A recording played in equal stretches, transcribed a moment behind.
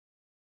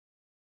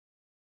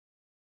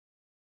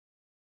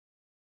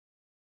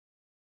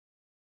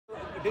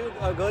do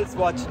you girls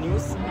watch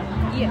news?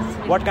 Yes.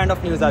 What kind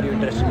of news are you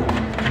interested in?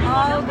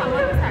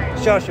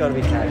 Sure,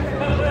 we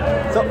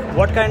can. So,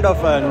 what kind of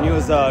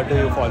news do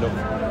you follow?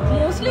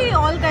 Mostly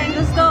all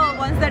kinds, the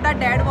ones that our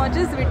dad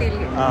watches, we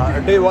tell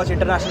you. Do you watch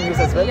international news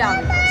as well?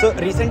 Yeah. So,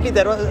 recently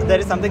there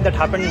is something that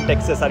happened in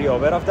Texas. Are you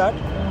aware of that?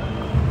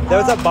 There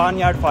was a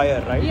barnyard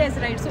fire, right? Yes,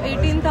 right. So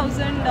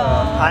 18,000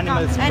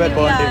 animals were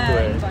burned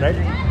into it,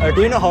 right?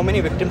 Do you know how many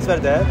victims were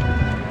there?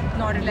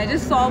 Not really. I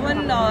just saw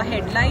one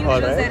headline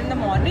which was there in the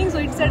morning. So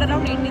it said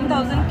around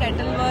 18,000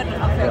 cattle were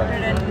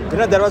affected. And you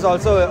know, there was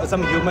also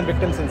some human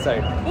victims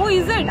inside. Oh,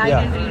 is it?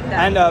 I didn't read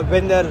that. And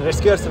when the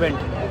rescuers went,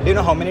 do you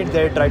know how many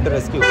they tried to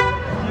rescue?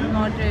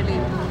 Not really.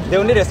 They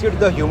only rescued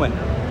the human.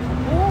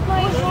 Oh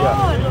my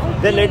God. Okay.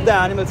 They let the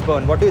animals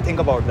burn. What do you think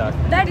about that?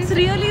 That's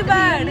really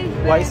bad.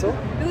 Why so?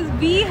 Because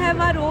we have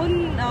our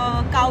own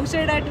cow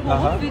shed at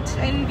home,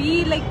 and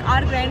we, like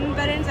our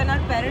grandparents and our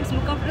parents,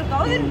 look after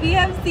cows, and we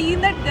have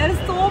seen that they're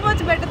so much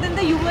better than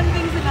the human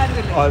things in our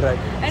village. All right.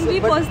 And we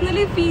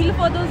personally feel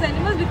for those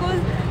animals because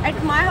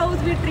at my house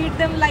we treat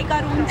them like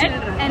our own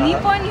children. At any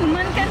point,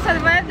 human can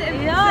survive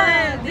themselves.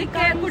 Yeah, they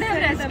could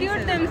have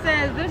rescued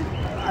themselves.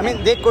 I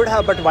mean, they could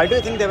have, but why do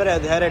you think they were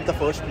there at the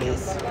first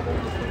place?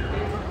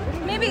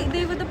 Maybe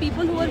they were the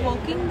people who were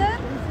working there.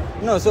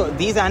 No, so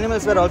these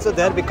animals were also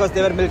there because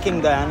they were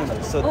milking the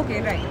animals. So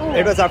okay, right.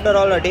 It was after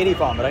all a dairy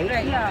farm, right?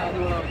 Right.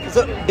 Yeah.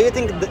 So do you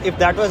think if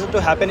that was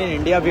to happen in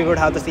India, we would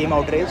have the same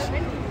outrage?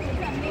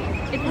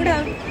 It would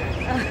have.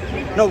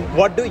 No,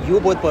 what do you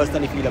both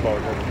personally feel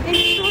about it? It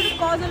should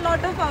cause a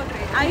lot of outrage.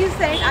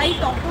 I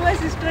talked to my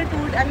sister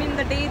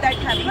the day that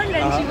happened,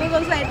 and she was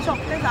also as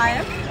shocked as I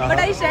am. But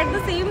I shared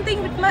the same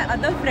thing with my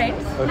other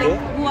friends,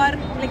 who are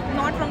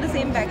not from the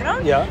same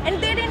background,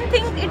 and they didn't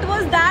think it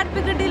was that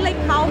big a deal like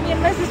how me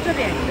and my sister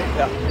reacted.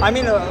 Yeah, I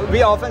mean,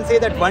 we often say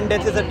that one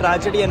death is a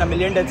tragedy and a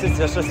million deaths is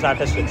just a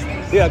statistics.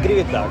 Do you agree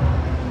with that?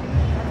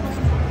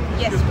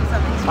 Yes, to some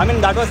extent. I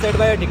mean, that was said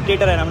by a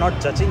dictator, and I'm not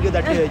judging you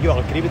that you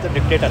agree with the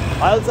dictator.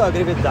 I also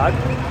agree with that,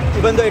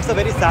 even though it's a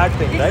very sad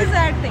thing, right? It's a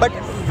sad thing, but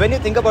when you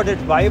think about it,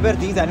 why were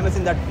these animals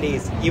in that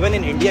place? Even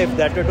in India, if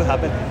that were to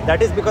happen,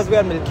 that is because we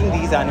are milking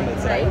these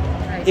animals, right?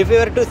 If we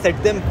were to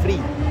set them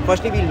free,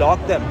 firstly we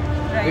lock them,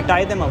 we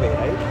tie them away,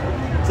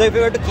 right? So if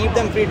we were to keep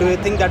them free, do you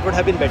think that would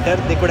have been better?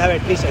 They could have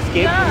at least escaped?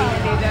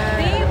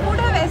 Yeah, they would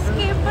have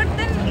escaped, but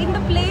then in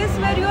the place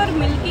where you are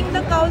milking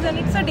the cows and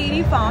it's a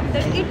dairy farm,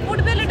 then it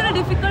would be a little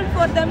difficult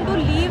for them to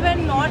leave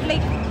and not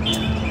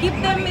keep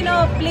them in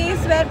a place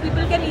where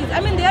people can eat. I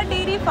mean, they are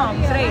dairy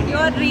farms, right? You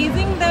are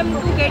raising them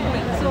to get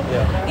milk. So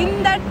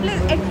in that place,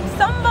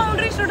 some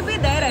boundary should be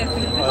there, I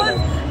feel. Because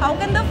how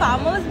can the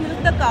farmers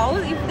milk the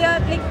cows if they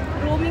are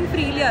roaming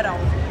freely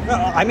around? No,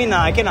 I mean,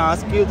 I can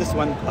ask you this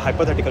one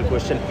hypothetical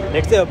question.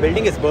 Let's say a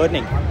building is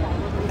burning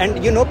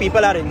and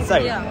people are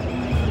inside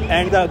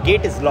and the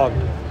gate is locked.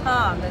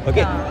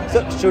 Okay,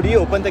 so should you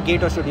open the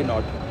gate or should you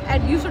not?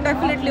 And you should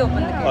definitely open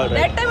the gate.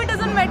 That time it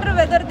doesn't matter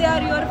whether they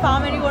are your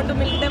farm and you want to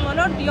milk them or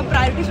not. Your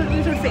priority should be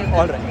you should save them.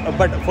 Alright,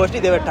 but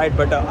firstly they were tied,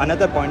 but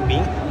another point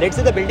being, let's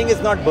say the building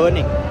is not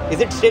burning. Is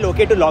it still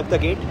okay to lock the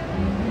gate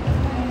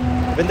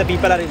when the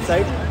people are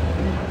inside?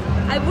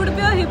 I would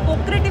be a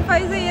hypocrite if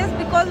I say yes,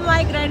 because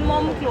my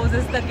grandmom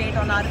closes the gate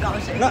on our cow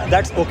shed. No,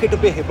 that's okay to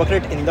be a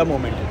hypocrite in the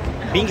moment.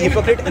 Being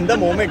hypocrite in the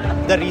moment,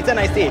 the reason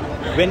I say,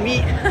 when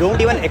we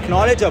don't even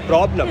acknowledge a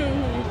problem,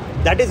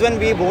 that is when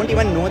we won't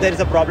even know there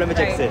is a problem which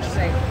exists.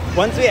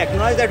 Once we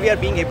acknowledge that we are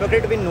being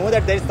hypocrite, we know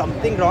that there is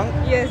something wrong.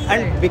 Yes.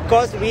 And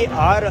because we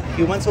are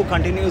humans who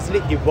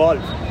continuously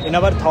evolve in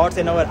our thoughts,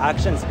 in our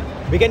actions,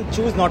 we can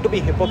choose not to be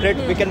hypocrite.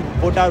 We can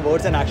put our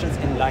words and actions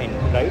in line,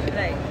 right?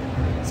 Right.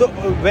 So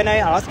when I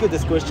ask you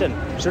this question,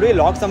 should we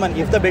lock someone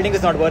if the building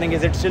is not burning?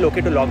 Is it still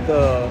okay to lock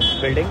the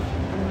building?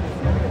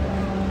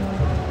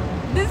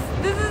 This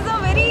is a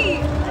very,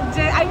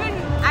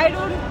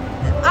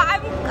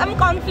 I'm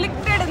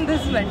conflicted in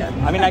this matter.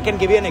 I mean, I can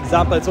give you an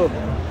example. So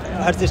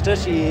her sister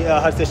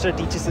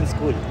teaches in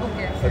school.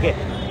 Okay.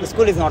 The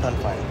school is not on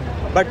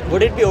fire. But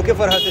would it be okay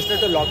for her sister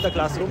to lock the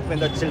classroom when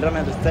the children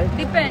are inside?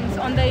 Depends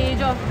on the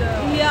age of the...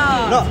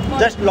 No,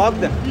 just lock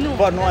them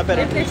for no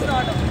apparent It's reason.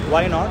 not okay.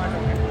 Why not?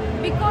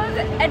 Because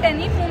at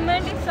any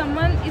moment, if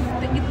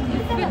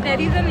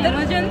there is an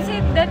emergency,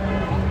 that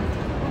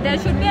there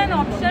should be an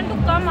option to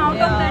come out of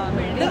that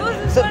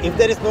building. So if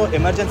there is no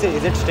emergency,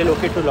 is it still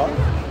okay to lock?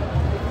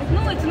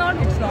 No, it's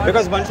not.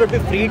 Because one should be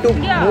free to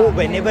move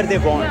whenever they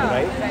want,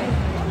 right?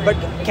 But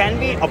can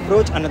we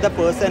approach another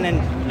person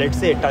and, let's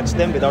say, touch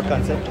them without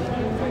consent?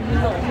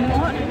 No,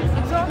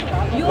 it's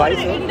not. Your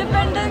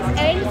independence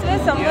ends where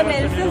someone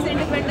else's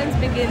independence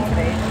begins,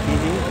 right?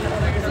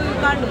 So you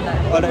can't do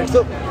that. Alright,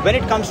 so when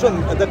it comes to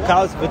the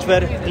cows which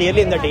were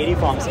clearly in the dairy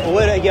farms,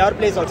 over at your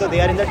place also they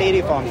are in the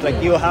dairy farms,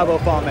 like you have a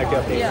farm at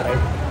your place,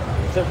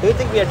 right? So do you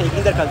think we are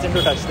taking their consent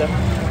to touch them?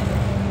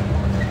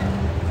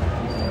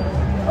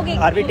 Okay.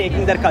 Are we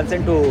taking their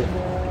consent to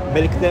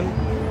milk them?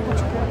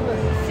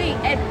 See,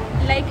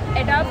 like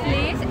at our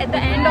place, at the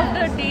end of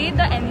the day,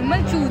 the animal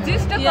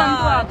chooses to come to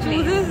our place.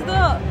 Chooses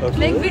the. Okay.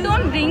 Like we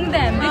don't bring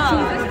them, they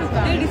chooses to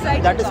come. They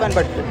decide. That to is come.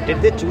 fine, but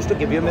did they choose to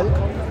give you milk?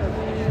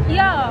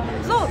 Yeah.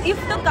 So if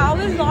the cow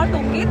is not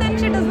okay, then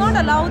she does not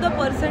allow the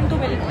person to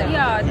milk them.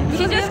 Yeah,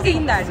 She just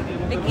seen that.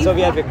 Like, So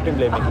we are victim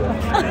blaming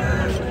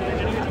here.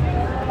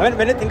 I mean,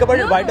 when you think about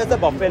it, why does a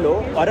buffalo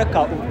or a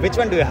cow, which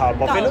one do you have?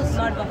 Buffaloes? Cows,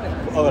 not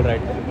buffaloes. All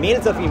right.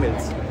 Males or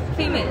females?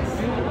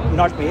 Females.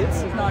 Not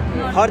males? Not.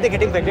 How are they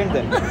getting pregnant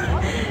then?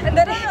 And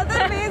there are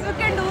other ways we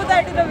can do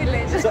that in a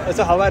village.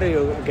 So how are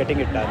you getting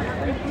it done?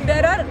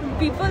 There are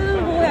people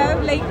who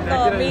have like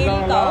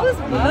male cows,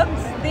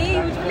 bullocks. They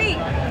usually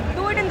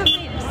do it in the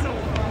fields,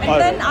 and Alright.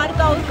 then our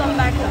cows come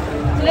back.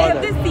 So they have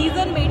Alright. this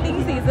season, mating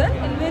season,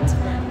 in which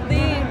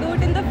they do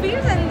it in the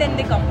fields and then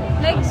they come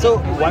home. Like So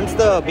once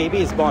the baby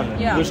is born,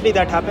 Yeah. usually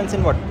that happens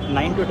in what,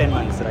 9 to 10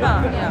 months, right?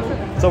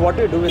 yeah. So what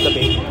do you do with the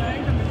baby?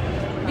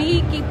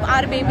 We keep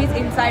our babies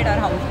inside our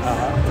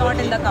houses, not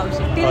in the cow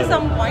shed. Till Alright.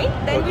 some point,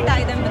 then we Okay.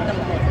 tie them with the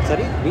mothers.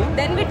 Sorry? We?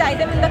 Then we tie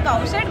them in the cow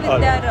shed with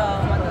Alright. their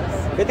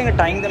mothers. Do you think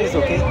tying them is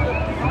okay?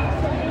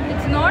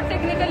 It's not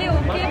technically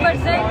okay,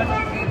 but then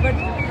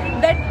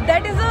But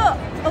that is a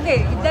okay.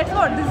 That's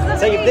what this is a.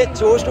 So if very- they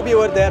chose to be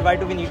over there, why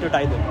do we need to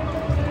tie them?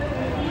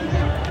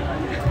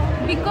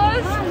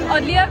 because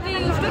earlier we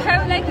used to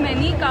have like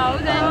many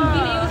cows and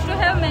we used to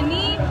have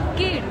many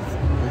kids.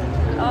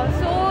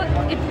 So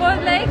it was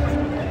like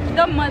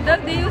the mother,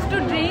 they used to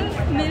drink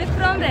milk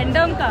from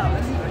random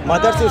cows.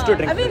 Mothers used to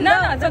drink I mean,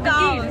 milk. No, the the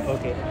cows. kids.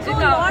 Okay. So The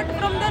cow. not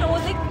from their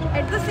own, like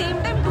at the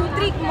same time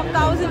 2-3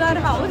 cows in our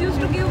house used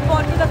to give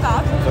birth to the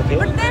calves. Okay.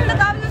 But then the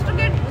cows used to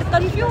get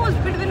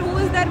confused between who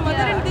is their mother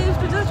Yeah. and they used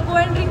to just go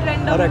and drink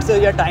random. Alright, so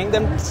you're tying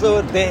them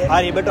so they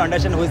are able to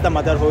understand who is the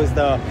mother, who is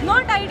the...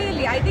 Not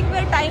ideally. I think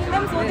we're tying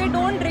them so they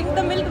don't drink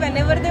the milk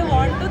whenever they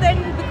want to.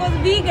 Then because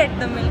we get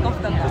the milk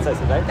of the cow.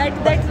 Precisely,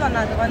 right? That's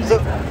one So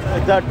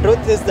reason. the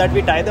truth is that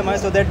we tie them up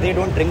so that they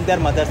don't drink their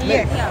mother's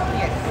milk.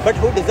 Yes. But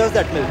who deserves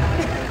that milk?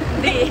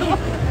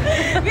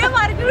 We have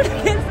argued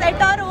this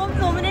at our home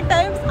so many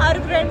times. Our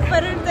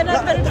grandparents and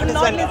our parents That would is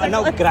not why listen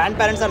now to us.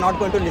 grandparents are not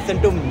going to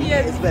listen to me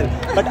Yes. as well.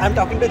 But I'm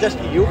talking to just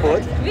you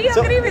both. We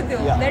So, agree with you.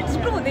 yeah. That's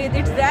true.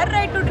 It's their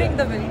right to drink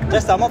the milk.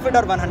 Just some of it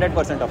or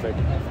 100% of it?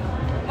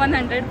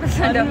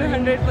 100% of it.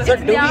 100%. So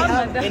do we Yeah,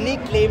 have mother. any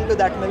claim to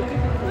that milk?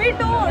 We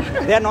don't.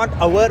 They are not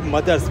our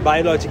mothers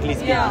biologically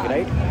speaking, Yeah.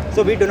 right?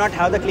 So we do not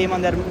have the claim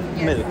on their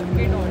milk.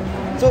 We don't.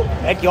 So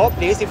at your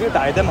place, if you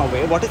tie them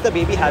away, what is the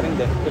baby having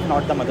then, if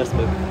not the mother's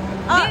milk?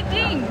 They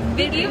drink,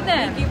 we give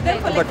them. We give them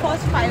for like But-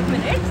 first 5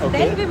 minutes,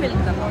 Okay. then we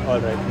milk them. All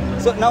right.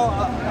 So now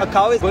a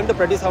cow is going to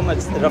produce how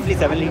much? Roughly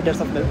 7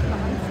 liters of milk.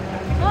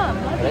 Not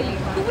really.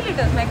 2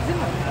 liters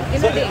maximum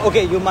in So a day.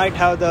 okay, you might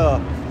have the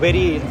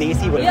very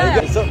desi one, Yeah,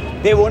 right? yeah. So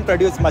they won't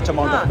produce much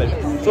amount of milk.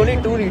 Yes. It's only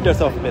 2 liters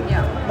of milk.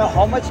 Yeah. Now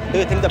how much do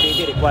you think the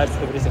baby requires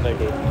every single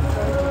day?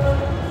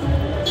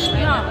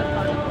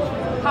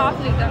 Yeah, half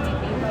liter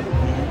maybe.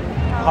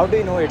 How do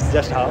you know it's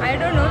just half? I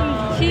don't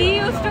know. She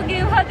used to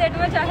give her that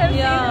much. I have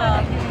Yeah.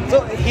 seen her. So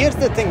here's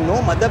the thing,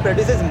 no mother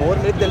produces more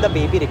milk than the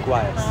baby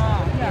requires.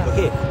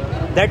 Okay,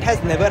 that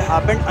has never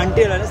happened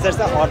until unless there's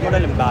a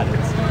hormonal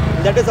imbalance.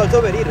 That is also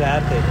a very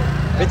rare thing.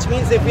 Which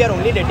means if we are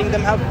only letting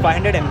them have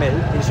 500 ml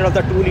instead of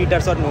the 2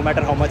 liters or no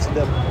matter how much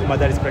the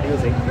mother is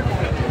producing,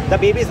 the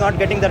baby is not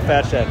getting their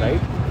fair share,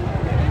 right?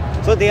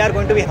 So they are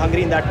going to be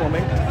hungry in that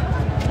moment,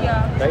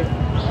 Yeah. right?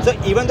 So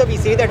even though we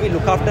say that we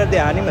look after the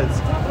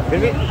animals,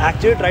 when we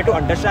actually try to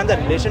understand the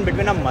relation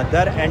between a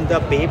mother and the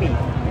baby,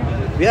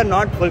 we are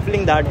not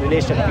fulfilling that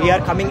relation. We are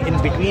coming in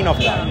between of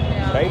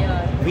that,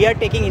 right? We are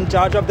taking in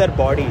charge of their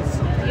bodies,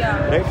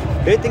 Yeah. right?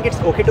 Do you think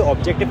it's okay to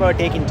objectify or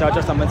take in charge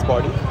of someone's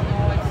body?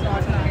 No,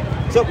 it's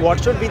not. So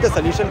what should be the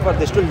solution for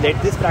this, to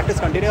let this practice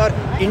continue, or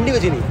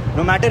individually,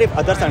 no matter if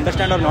others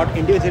understand or not,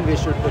 individually we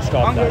should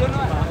stop that?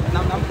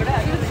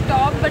 Should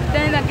stop, but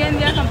then again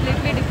we are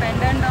completely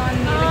dependent on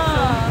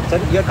milk. So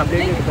you're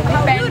completely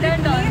How do you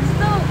Dependent on-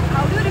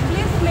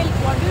 replace milk?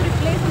 What do you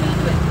replace milk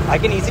with? I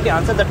can easily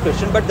answer that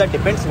question, but that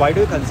depends. Why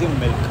do you consume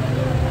milk?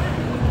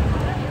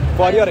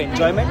 For your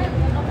enjoyment?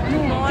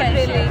 Not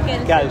Calcium.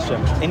 really.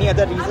 Calcium. Any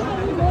other reason?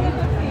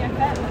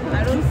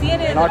 I don't see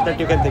any Not other. that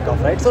you can think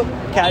of, right? So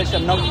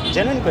calcium. Now,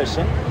 genuine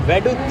question: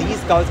 where do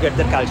these cows get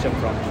their calcium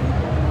from?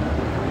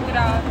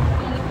 Grass.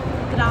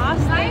 Grass,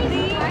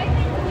 maybe.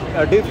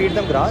 Do you feed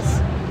them grass?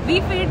 We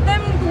feed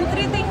them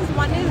 2-3 things.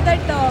 One is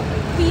that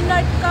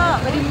peanut ka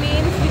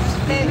remains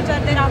which are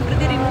there after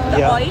they remove the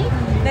Yeah. oil.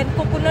 Then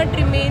coconut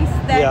remains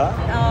that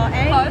Yeah.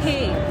 and Husk.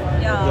 hay.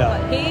 Yeah.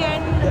 Hay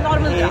and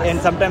normal grass.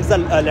 And sometimes the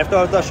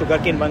leftover of the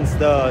sugarcane once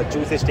the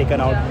juice is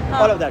taken out, Yeah.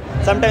 all of that.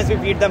 Sometimes we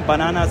feed them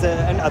bananas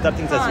and other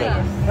things as well.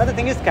 Yes. Now the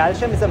thing is,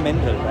 calcium is a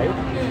mineral, right?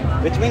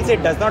 Which means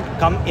it does not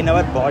come in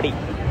our body.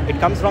 It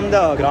comes from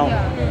the ground,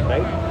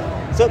 right?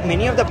 So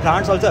many of the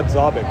plants also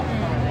absorb it.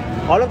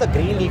 All of the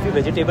green leafy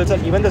vegetables or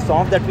even the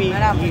soft that we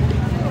eat,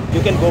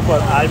 you can go for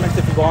almonds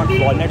if you want,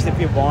 walnuts if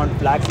you want,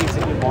 flax seeds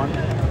if you want,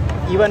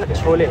 even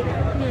chole.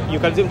 You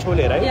consume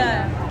chole, right?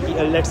 Yeah.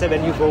 Let's say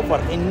when you go for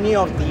any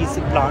of these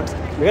plants,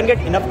 you can get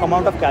enough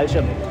amount of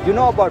calcium. You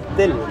know about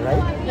til,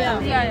 right?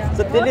 Yeah.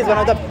 So til is one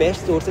of the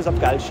best sources of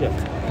calcium.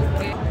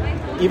 Okay.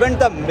 Even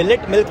the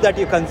millet milk that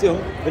you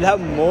consume will have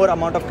more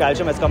amount of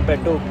calcium as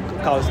compared to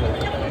cow's milk.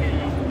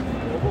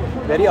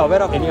 Very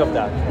aware of any of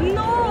that?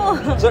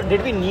 No. So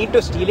did we need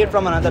to steal it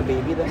from another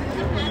baby then?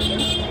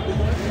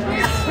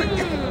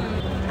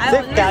 I So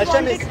always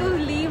calcium wanted is- to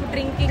leave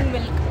drinking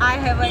milk. I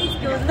have an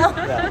excuse now.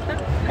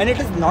 Yeah. And it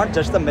is not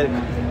just the milk,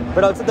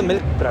 but also the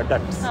milk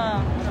products.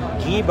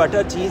 Ghee,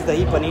 butter, cheese,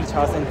 dahi, paneer,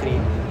 chas and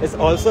cream is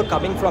also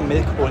coming from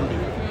milk only.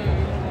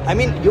 I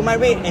mean, you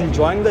might be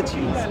enjoying the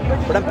cheese,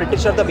 but I'm pretty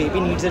sure the baby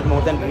needs it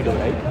more than we do,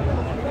 right?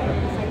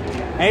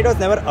 And it was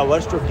never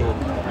ours to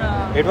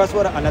take. It was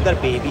for another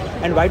baby.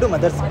 And why do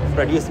mothers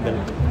produce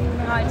milk,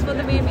 It's for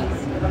the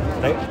babies.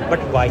 right? But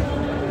why?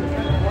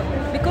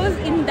 Because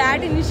in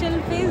that initial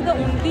phase, the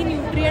only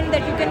nutrient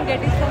that you can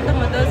get is from the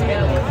mother's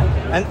milk.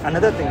 And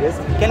another thing is,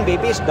 can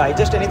babies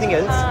digest anything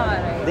else?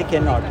 Right. They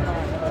cannot.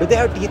 Do they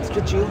have teeth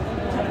to chew?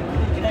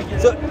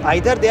 So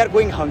either they are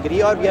going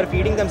hungry or we are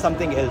feeding them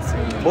something else.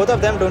 Both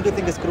of them, don't you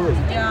think is cruel?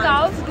 Yeah.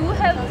 Cows do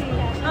have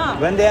teeth.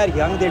 When they are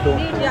young, they don't.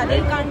 Yeah, they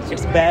can't chew.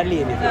 It's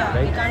barely anything, Yeah,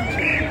 they right? can't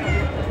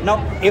chew.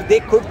 Now, if they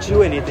could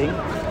chew anything,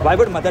 why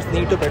would mothers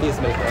need to produce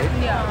milk, right?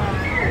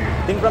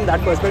 Yeah. Think from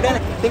that perspective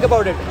and think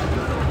about it.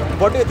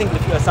 What do you think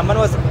if someone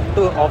was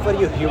to offer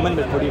you human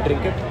milk, would you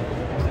drink it?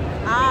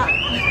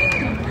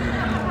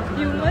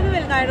 Human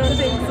milk, I don't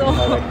think so.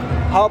 Alright.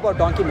 How about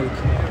donkey milk?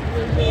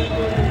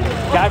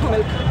 Cat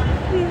milk?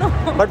 No.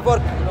 But for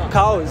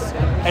cows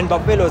and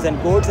buffaloes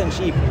and goats and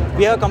sheep,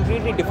 we have a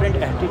completely different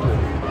attitude.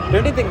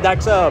 Don't you think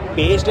that's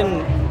based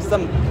in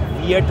some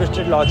weird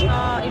twisted logic?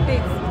 It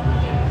is.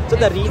 So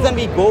the reason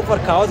we go for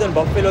cows and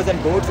buffaloes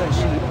and goats and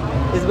sheep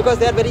is because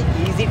they are very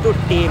easy to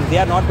tame. They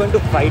are not going to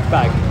fight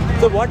back.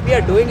 So what we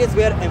are doing is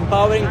we are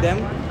empowering them,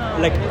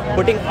 like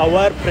putting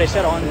our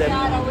pressure on them,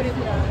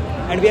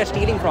 and we are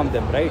stealing from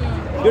them, right?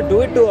 You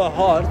do it to a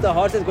horse, the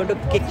horse is going to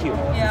kick you,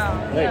 Yeah.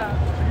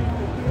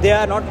 right? They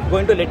are not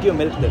going to let you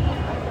milk them.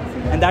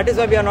 And that is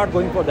why we are not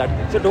going for that.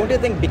 So don't you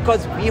think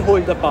because we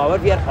hold the power,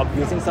 we are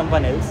abusing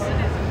someone else?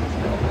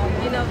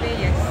 In a way,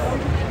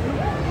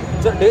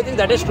 yes. So do you think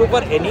that is true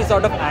for any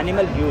sort of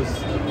animal use?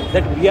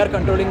 That we are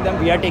controlling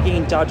them, we are taking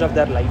in charge of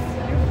their life?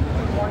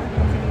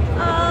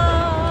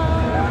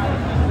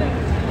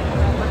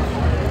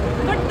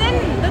 But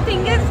then the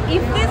thing is,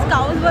 if these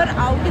cows were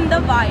out in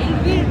the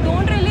wild, we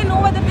don't really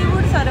know whether they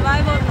would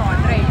survive or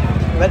not, right?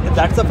 Well,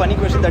 that's a funny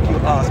question that you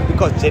ask,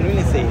 because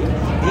genuinely saying,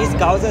 these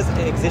cows has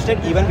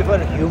existed even before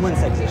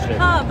humans existed.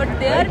 But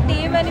they are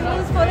tame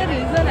animals for a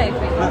reason, I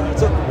feel.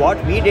 So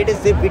what we did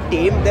is we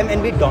tamed them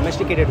and we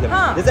domesticated them.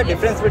 There's a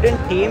difference between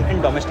tame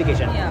and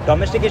domestication. Yeah.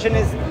 Domestication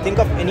is, think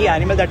of any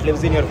animal that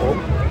lives in your home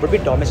would be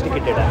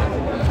domesticated animal.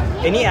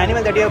 Any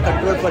animal that you have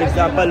controlled, for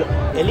example,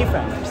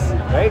 elephants,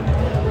 right?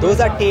 Those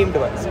are tamed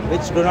ones,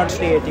 which do not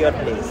stay at your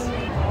place.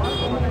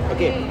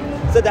 Okay,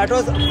 so that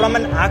was from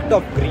an act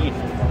of greed.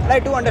 And I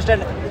do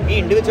understand we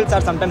individuals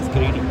are sometimes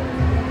greedy.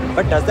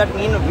 But does that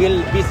mean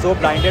we'll be so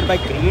blinded by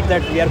greed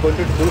that we are going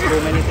to do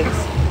so many things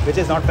which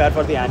is not fair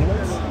for the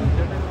animals?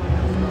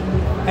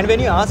 And when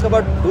you ask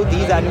about do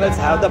these animals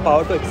have the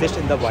power to exist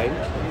in the wild?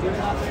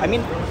 I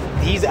mean,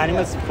 these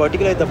animals,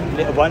 particularly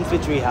the ones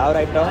which we have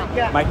right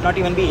now, might not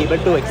even be able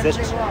to exist.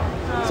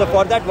 So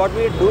for that, what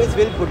we do is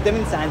we'll put them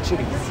in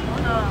sanctuaries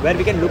where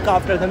we can look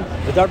after them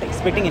without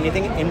expecting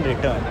anything in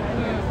return.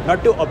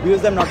 Not to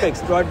abuse them, not to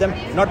exploit them,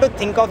 not to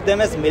think of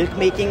them as milk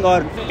making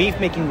or beef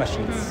making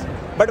machines.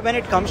 But when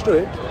it comes to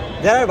it,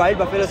 there are wild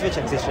buffaloes which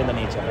exist in the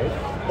nature,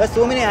 right? There are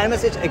so many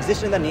animals which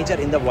exist in the nature,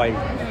 in the wild.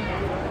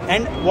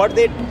 And what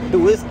they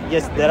do is,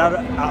 yes, there are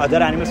other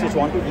animals which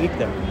want to eat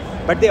them,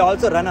 but they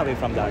also run away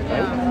from that,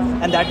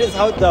 right? And that is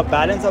how the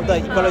balance of the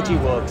ecology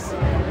works.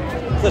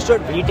 So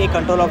should we take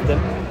control of them?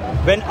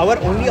 When our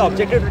only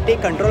objective to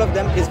take control of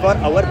them is for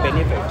our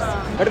benefits.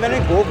 But when we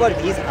go for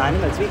these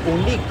animals, we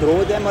only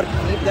grow them or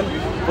keep them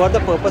for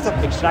the purpose of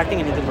extracting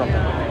anything from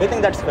them. Do you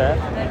think that's fair?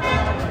 That's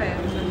not fair.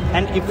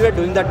 And if we are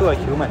doing that to a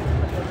human,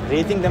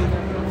 raising them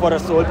for a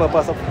sole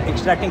purpose of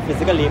extracting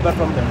physical labor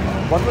from them,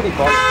 what would you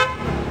call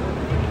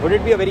it? Would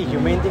it be a very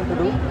humane thing to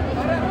do?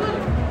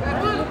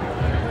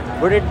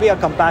 Would it be a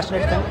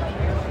compassionate thing?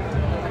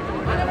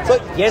 So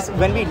yes,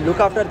 when we look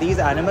after these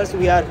animals,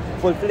 we are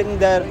fulfilling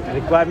their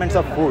requirements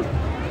of food.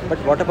 But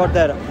what about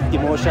their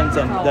emotions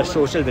and their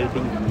social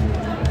well-being?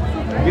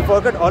 We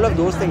forget all of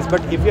those things,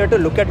 but if you have to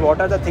look at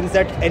what are the things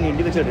that an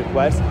individual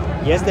requires,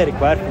 yes, they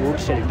require food,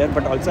 shelter,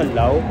 but also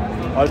love,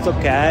 also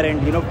care,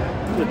 and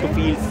to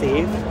feel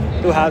safe,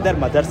 to have their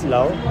mother's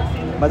love.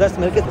 Mother's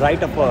milk is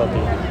right of a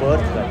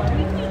birthright.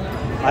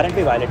 Aren't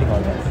we violating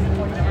all that?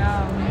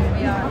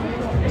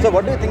 Yeah. So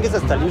what do you think is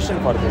the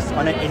solution for this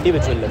on an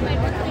individual level?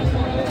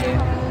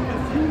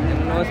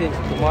 This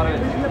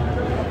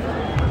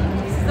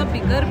is a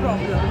bigger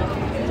problem.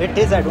 It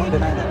is, I don't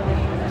deny that.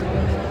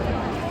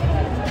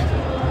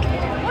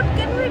 What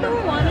can we do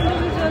on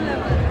individual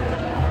level?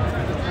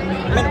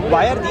 I mean,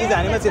 why are these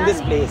animals in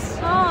this place?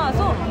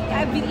 So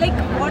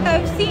like what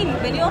I've seen,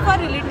 many of our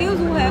relatives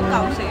who have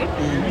cow shed,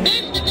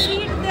 they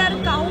treat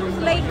their cows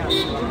like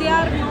they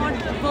are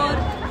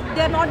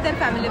not their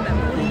family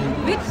member.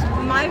 Which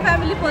my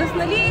family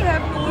personally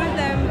have told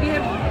them, we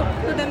have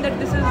talked to them that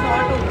this is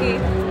not okay.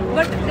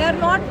 But they are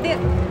not there.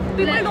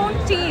 People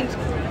don't change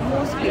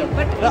mostly.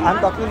 But no, I'm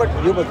talking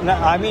about you. But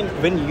I mean,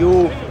 when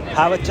you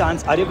have a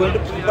chance, are you going to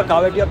keep a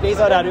cow at your place,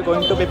 or are you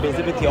going to be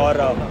busy with your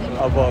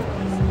work?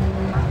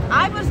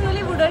 I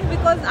personally wouldn't,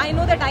 because I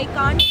know that I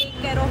can't take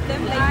care of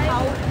them like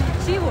how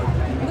she would.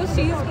 Because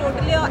she is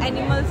totally an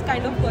animals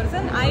kind of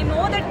person. I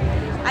know that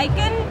I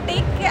can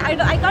take care.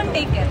 I can't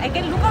take care. I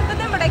can look after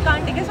them, but I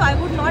can't take care. So I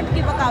would not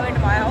keep a cow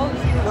at my house.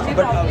 No,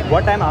 but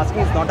what I'm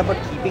asking is not about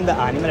keeping the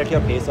animal at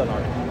your place or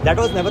not. That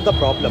was never the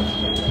problem.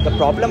 The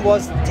problem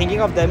was thinking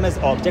of them as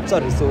objects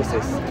or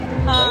resources.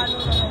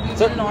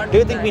 So, do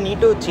you think we need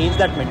to change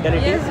that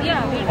mentality? Yes,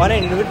 yeah. On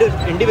an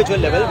individual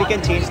level, we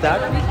can change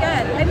that. We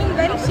can. I mean,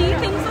 when she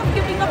thinks of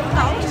keeping a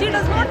cow, she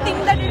does not think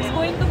that it's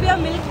going to be a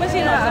milk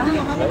machine or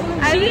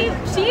something.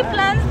 She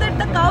plans that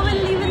the cow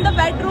will live in the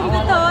bedroom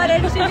with her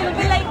and she will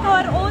be like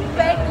her own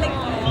pet,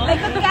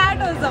 like a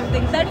cat or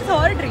something. That's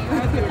her dream.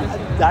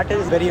 That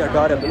is very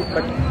adorable,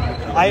 but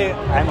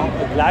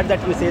I'm glad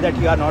that you say that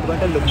you are not going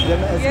to look at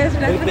them as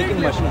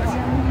milk-making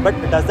machines. But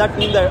does that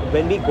mean that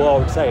when we go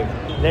outside,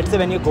 let's say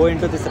when you go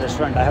into this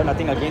restaurant, I have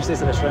nothing against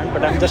this restaurant,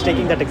 but I'm just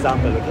taking that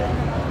example,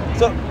 okay?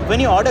 So when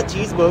you order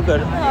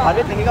cheeseburger, are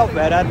we thinking of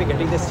where are we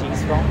getting this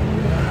cheese from?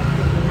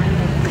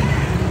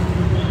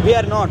 We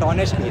are not,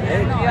 honestly,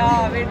 right?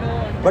 Yeah, we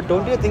don't. But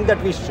don't you think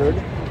that we should?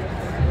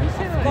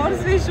 Of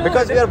course we should.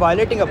 Because we are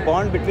violating a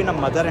bond between a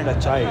mother and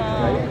a child,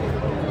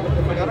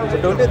 right?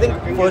 So don't you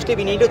think firstly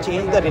we need to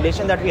change the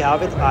relation that we have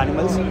with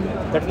animals,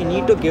 that we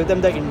need to give them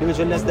the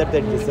individualness that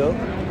they deserve?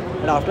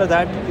 And after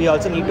that, we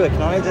also need to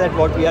acknowledge that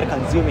what we are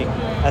consuming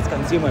as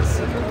consumers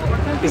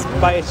is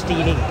by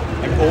stealing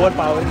and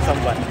overpowering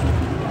someone.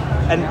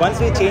 And once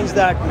we change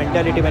that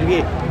mentality, when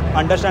we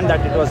understand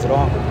that it was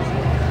wrong,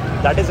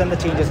 that is when the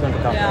change is going to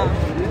come. Yeah.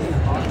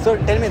 Right? So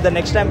tell me, the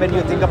next time when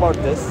you think about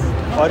this,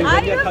 or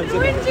when you are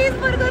consuming,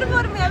 cheeseburger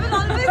for me. I will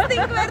always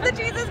think where the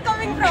cheese is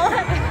coming from.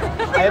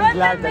 I am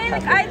glad that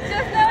happened. I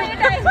just now ate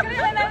ice cream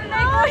and I'm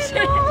like, oh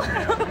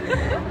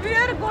shit. We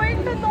are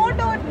going to know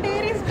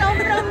dairy stuff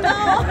from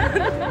now.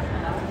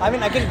 I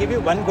mean, I can give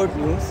you one good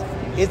news,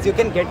 is you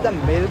can get the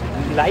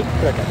milk-like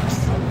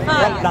products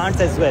from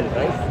plants as well,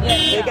 right?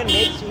 Yes. They can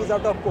make cheese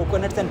out of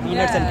coconuts and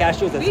peanuts and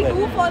cashews as we well.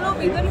 We do follow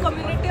vegan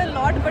community a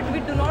lot, but we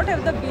do not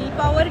have the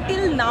willpower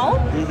till now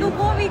to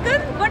go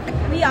vegan. But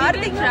we are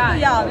thinking,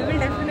 yeah, we will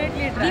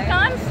definitely try. We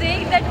can't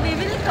say that we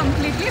will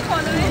completely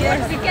follow it,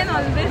 but we can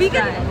always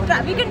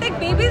try. We can take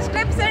baby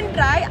steps and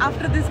try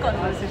after this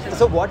conversation.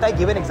 So what I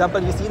give an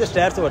example, you see the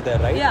stairs over there,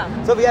 right?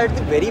 Yeah. So we are at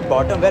the very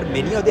bottom where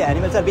many of the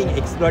animals are being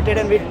exploited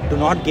and we do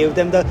not give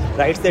them the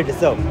rights they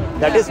deserve.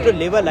 That is to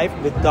live a life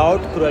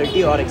without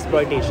cruelty or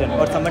exploitation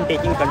or someone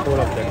taking control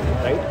of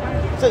them,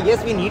 right? So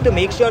yes, we need to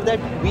make sure that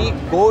we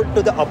go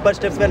to the upper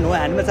steps where no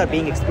animals are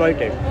being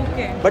exploited.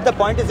 Okay. But the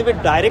point is, if we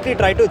directly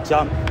try to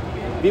jump,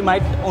 we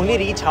might only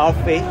reach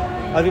halfway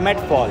or we might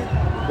fall.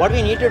 What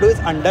we need to do is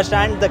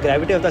understand the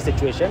gravity of the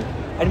situation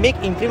and make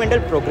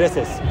incremental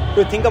progresses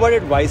to think about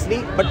it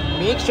wisely, but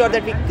make sure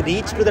that we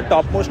reach to the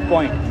topmost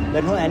point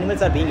where no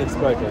animals are being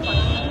exploited.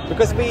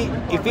 Because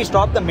if we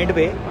stop the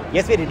midway,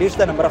 yes, we reduce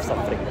the number of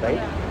suffering, right?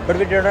 But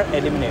we do not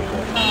eliminate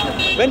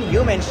it. When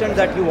you mentioned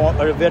that you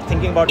were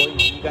thinking about going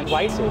vegan,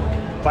 why so?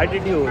 Why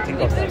did you think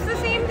of that? It's the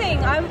same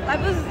thing. I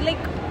was like,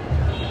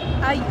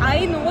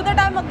 I know that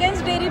I'm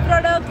against dairy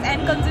products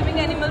and consuming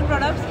animal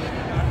products,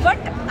 but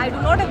I do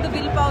not have the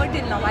willpower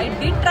till now. I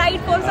did try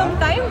it for some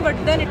time, but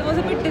then it was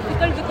a bit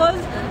difficult because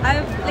I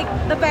have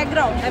like the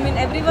background. I mean,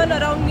 everyone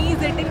around me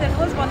is eating. That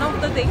was one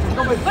of the things.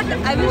 But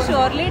I will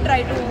surely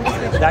try to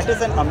switch. That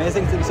is an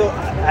amazing thing. So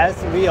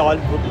as we all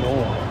would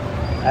know,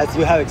 as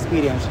you have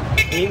experienced,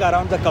 being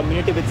around the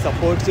community with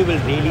supports you will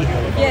really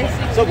help.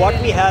 Yes. So what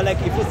we have,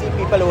 like if you see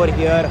people over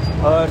here,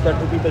 or the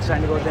two people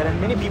standing over there, and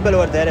many people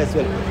over there as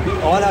well, we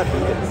all are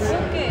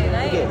vegans. Okay,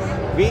 nice. Okay.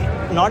 We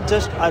not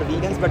just are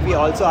vegans, but we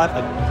also are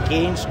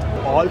against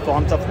all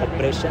forms of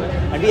oppression,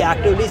 and we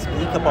actively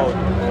speak about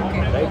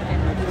it,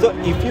 right? So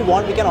if you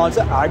want, we can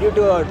also add you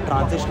to a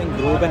transitioning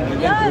group and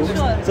vegan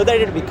groups, so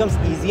that it becomes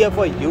easier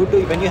for you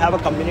to, when you have a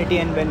community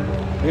and when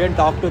you can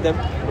talk to them,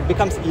 it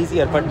becomes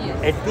easier. But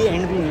at the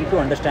end, we need to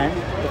understand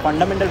the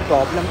fundamental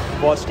problem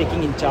was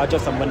taking in charge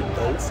of someone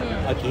else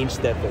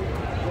against their will.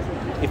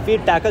 If we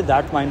tackle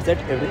that mindset,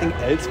 everything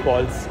else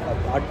falls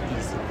apart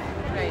easily.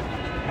 Right.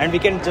 And we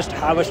can just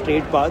have a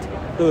straight path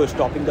to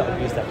stopping the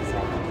abuse that is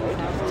happening,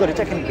 right? So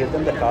Richa can give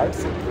them the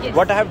cards. Yes.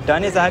 What I have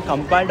done is I have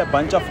compiled a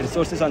bunch of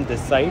resources on this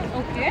side.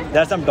 Okay.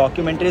 There are some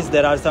documentaries,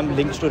 there are some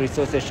links to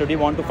resources. Should you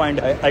want to find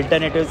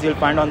alternatives, you'll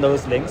find on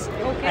those links.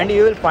 Okay. And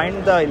you will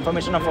find the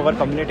information of our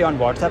community on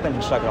WhatsApp and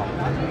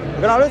Instagram.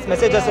 You can always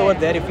message us over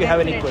there if you have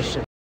any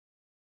questions.